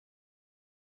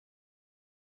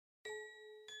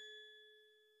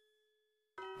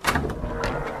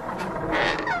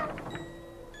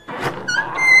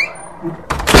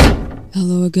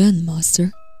Hello again,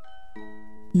 Master.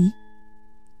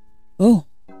 Oh,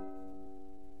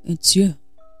 it's you.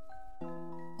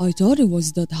 I thought it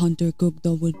was that hunter cook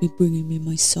that would be bringing me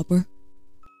my supper.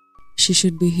 She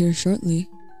should be here shortly.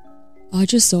 I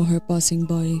just saw her passing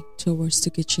by towards the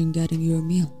kitchen getting your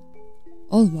meal.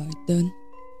 Alright then.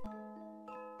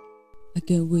 I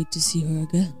can't wait to see her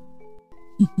again.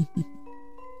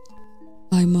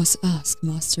 I must ask,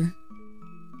 Master.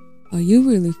 Are you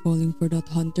really falling for that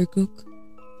hunter cook?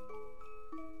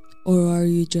 Or are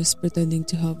you just pretending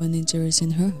to have an interest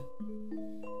in her,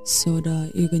 so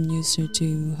that you can use her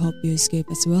to help you escape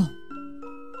as well?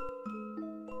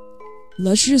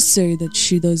 Let's just say that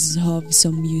she does have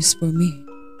some use for me.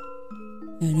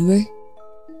 Anyway,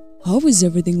 how is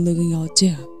everything looking out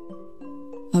there?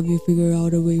 Have you figured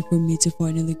out a way for me to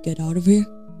finally get out of here?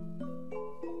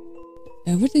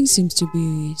 Everything seems to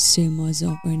be same as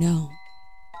of right now.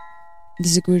 The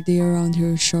security around here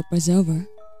is sharp as ever.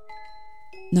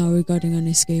 Now regarding an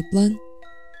escape plan,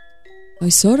 I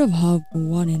sort of have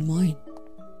one in mind.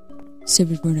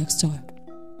 Save it for next time.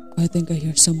 I think I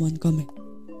hear someone coming.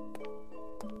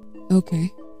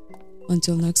 Okay,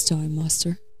 until next time,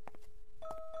 Master.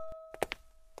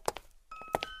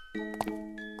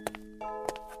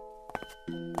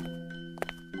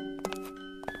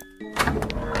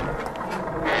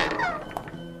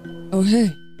 Oh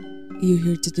hey, you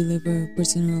here to deliver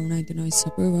Prisoner of 99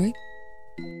 supper, right?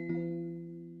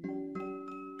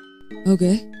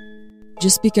 Okay,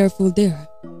 just be careful there.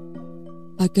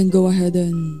 I can go ahead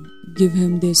and give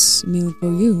him this meal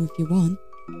for you if you want.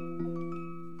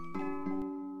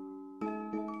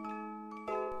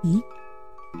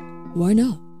 Why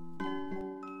not?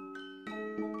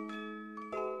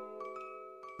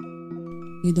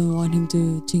 You don't want him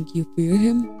to think you fear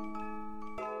him?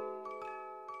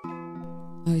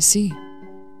 I see.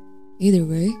 Either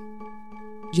way,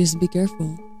 just be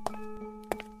careful.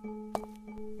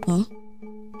 Huh?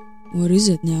 What is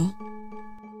it now?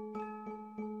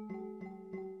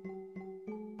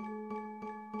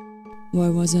 Why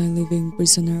was I leaving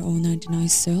Prisoner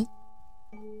 099's cell?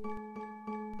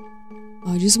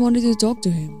 I just wanted to talk to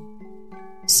him,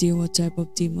 see what type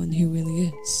of demon he really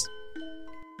is.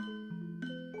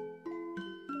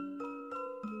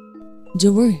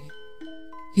 Don't worry,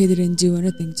 he didn't do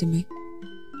anything to me.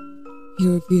 He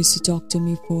refused to talk to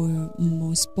me for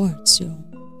most part, so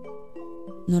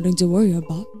nothing to worry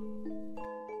about.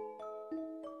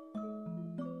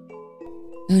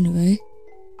 Anyway,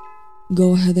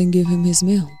 go ahead and give him his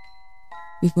meal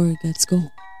before he gets cold.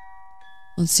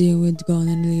 I'll see you with Gon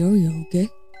and Leorio, okay?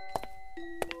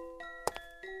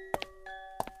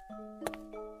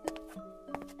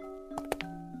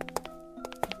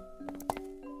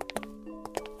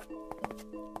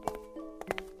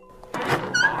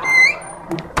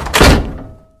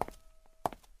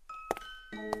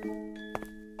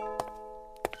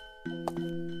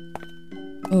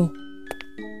 Oh,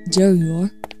 there you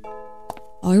are.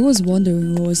 I was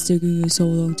wondering what was taking you so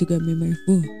long to get me my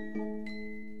food.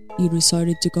 You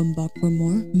decided to come back for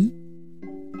more,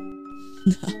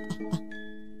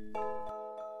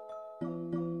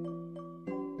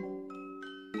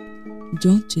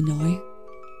 Don't deny it.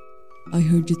 I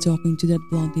heard you talking to that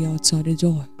blondie outside the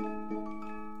door,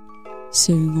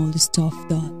 saying all the stuff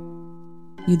that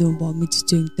you don't want me to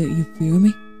think that you fear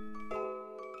me.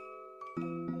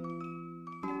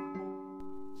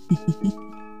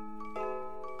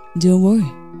 Don't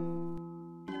worry.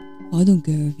 I don't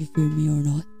care if you fear me or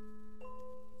not.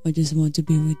 I just want to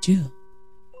be with you.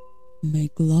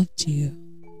 Make love to you.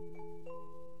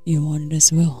 You want it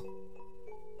as well.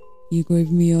 You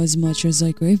crave me as much as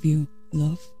I crave you,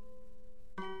 love.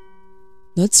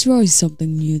 Let's try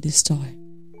something new this time.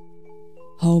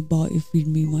 How about you feed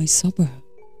me my supper?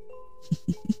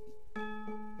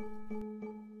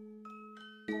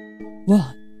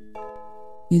 What?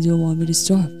 You don't want me to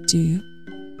starve, do you?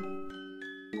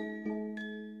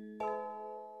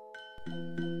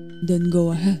 Then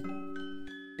go ahead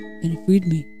and feed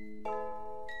me.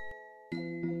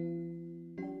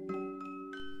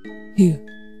 Here,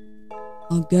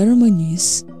 I'll get on my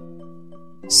knees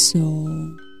so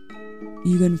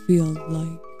you can feel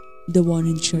like the one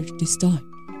in charge this time.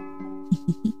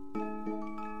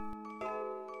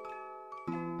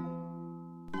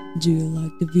 Do you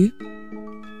like the view?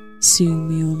 Seeing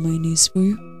me on my knees for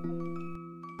you?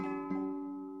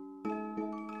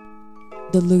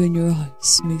 The look in your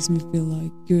eyes makes me feel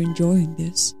like you're enjoying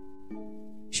this.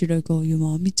 Should I call you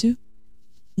mommy too?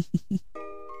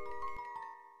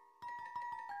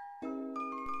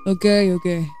 Okay.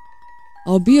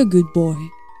 I'll be a good boy.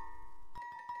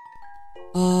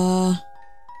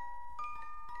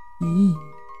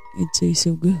 It tastes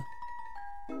so good.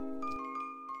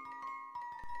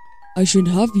 I should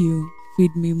have you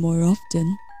feed me more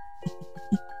often.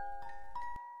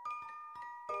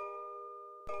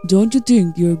 Don't you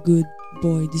think your good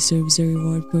boy deserves a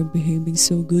reward for behaving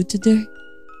so good today?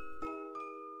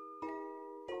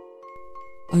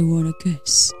 I want a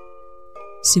kiss.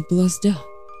 Simple as that.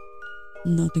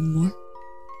 Nothing more,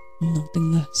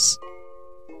 nothing less.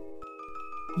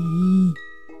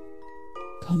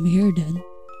 Come here then.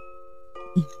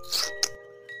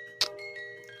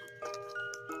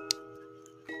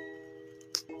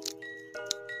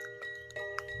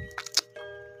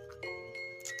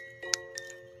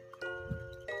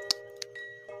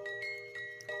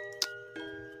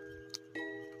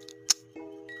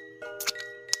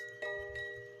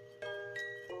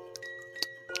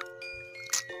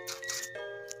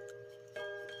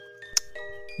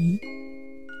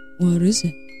 What is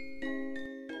it?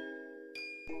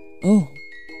 Oh,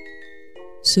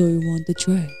 so you want the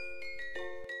tray?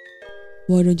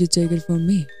 Why don't you take it from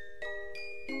me?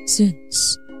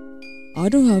 Since I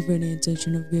don't have any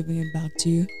intention of giving it back to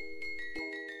you.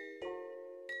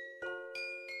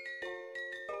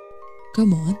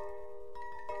 Come on,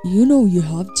 you know you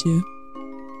have to.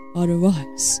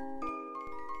 Otherwise,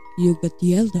 you'll get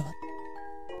yelled at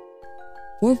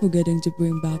for forgetting to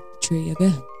bring back the tray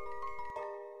again.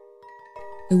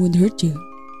 It won't hurt you,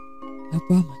 I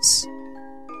promise.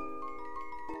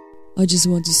 I just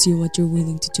want to see what you're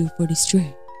willing to do for this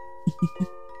tray.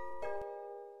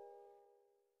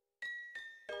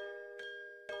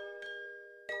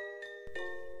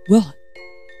 What?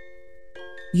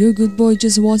 Your good boy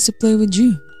just wants to play with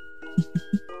you.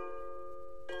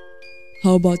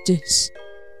 How about this?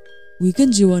 We can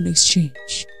do an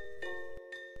exchange.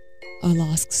 I'll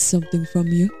ask something from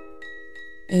you,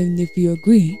 and if you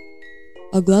agree,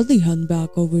 I'll gladly hand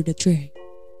back over the tray.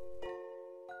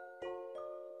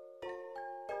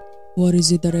 What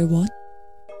is it that I want?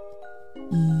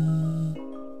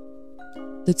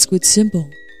 That's quite simple.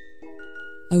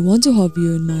 I want to have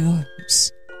you in my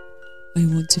arms. I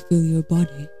want to feel your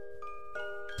body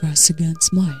press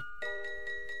against mine.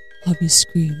 Have you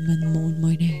scream and moan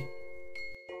my name.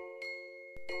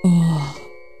 Oh,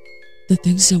 the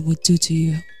things I would do to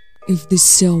you if this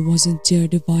cell wasn't there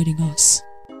dividing us.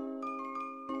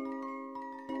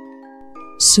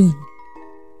 Soon,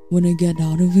 when I get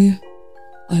out of here,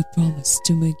 I promise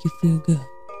to make you feel good.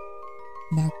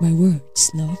 Mark my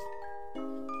words, love.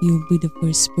 You'll be the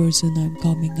first person I'm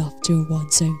coming after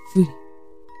once I'm free.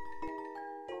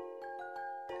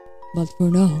 But for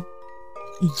now,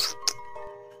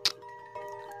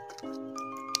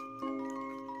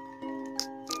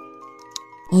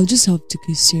 I'll just have to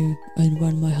kiss you and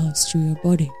run my hands through your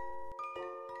body.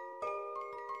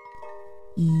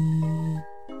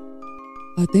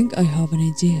 I think I have an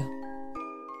idea.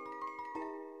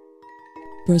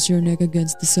 Press your neck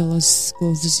against the cell as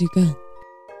close as you can.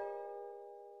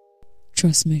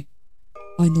 Trust me,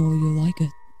 I know you like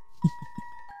it.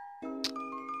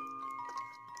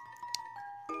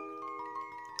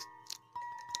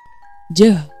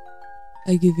 Yeah,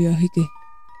 I give you a hickey.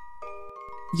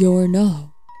 You are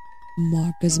now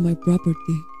marked as my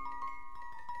property.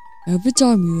 Every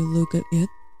time you look at it,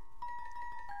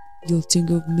 you'll think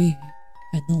of me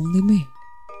and only me.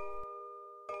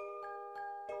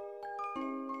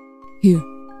 Here,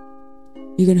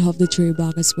 you can have the tray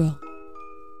back as well.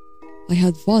 I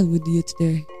had fun with you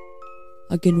today.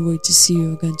 I can't wait to see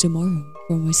you again tomorrow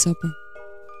for my supper.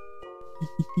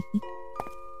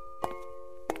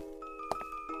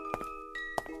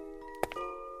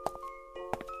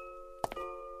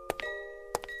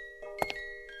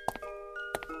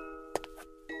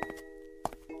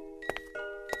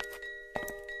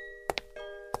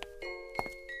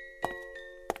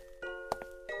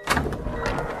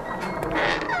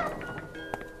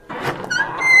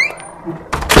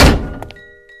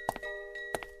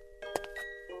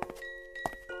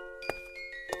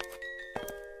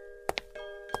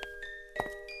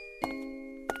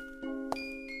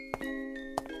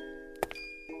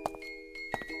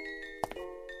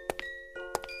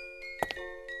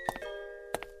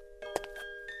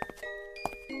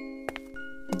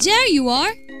 There you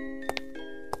are!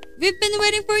 We've been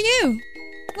waiting for you.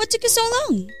 What took you so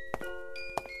long?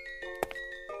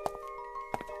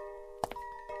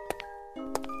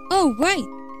 Oh, right.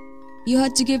 You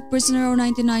had to give Prisoner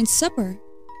 099 supper.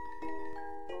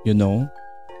 You know,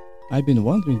 I've been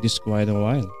wondering this quite a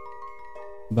while.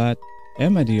 But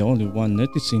am I the only one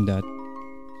noticing that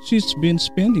she's been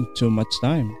spending too much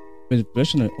time with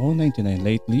Prisoner 099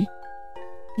 lately?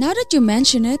 Now that you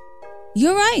mention it,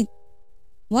 you're right.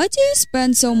 Why do you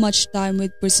spend so much time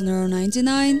with Prisoner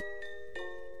 99?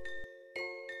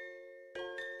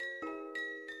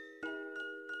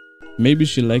 Maybe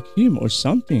she like him or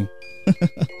something.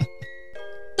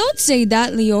 Don't say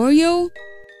that, Leorio.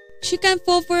 She can't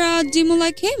fall for a demon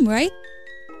like him, right?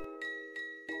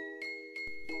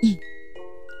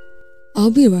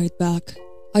 I'll be right back.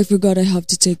 I forgot I have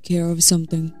to take care of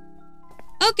something.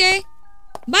 Okay.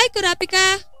 Bye,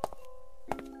 Kurapika.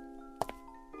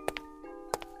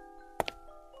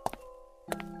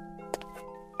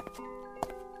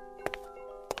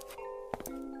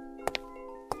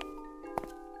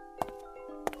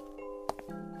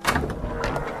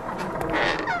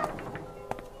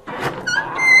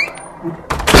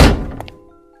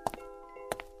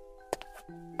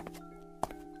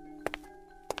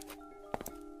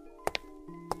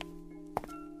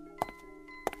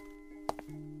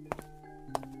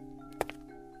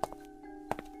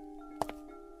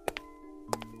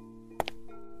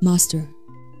 Master,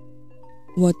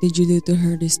 what did you do to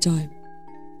her this time?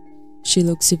 She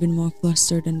looks even more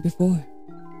flustered than before.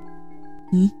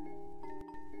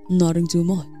 Nothing too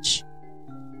much.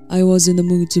 I was in the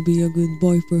mood to be a good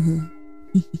boy for her.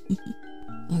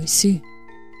 I see.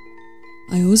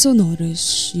 I also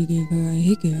noticed you gave her a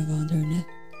hickey around her neck.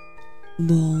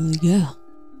 Well, yeah.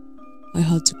 I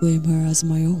had to claim her as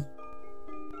my own.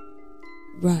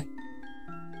 Right.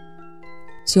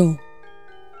 So,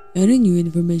 any new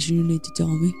information you need to tell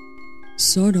me?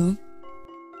 Sort of.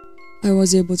 I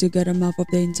was able to get a map of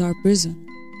the entire prison.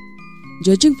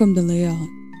 Judging from the layout,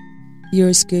 your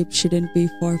escape shouldn't be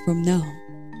far from now.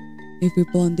 If we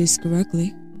plan this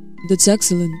correctly, that's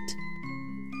excellent.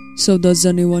 So does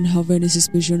anyone have any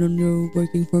suspicion on you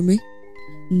working for me?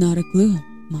 Not a clue,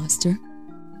 Master.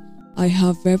 I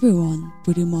have everyone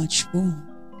pretty much full.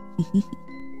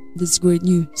 That's great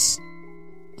news.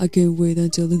 I can't wait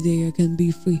until the day I can be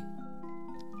free.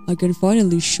 I can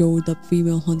finally show that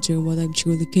female hunter what I'm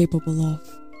truly capable of.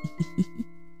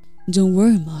 Don't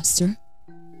worry, Master.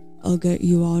 I'll get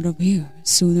you out of here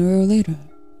sooner or later.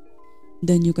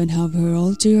 Then you can have her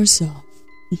all to yourself.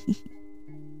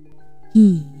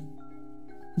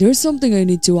 There's something I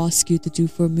need to ask you to do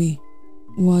for me.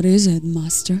 What is it,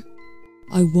 Master?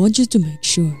 I want you to make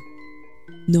sure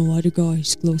no other guy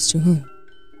is close to her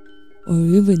or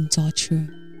even touch her.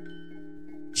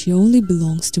 She only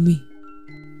belongs to me,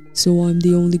 so I'm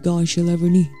the only guy she'll ever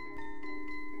need.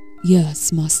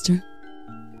 Yes, Master.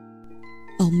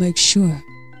 I'll make sure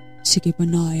to keep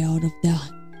an eye out of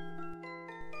that.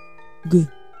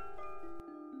 Good.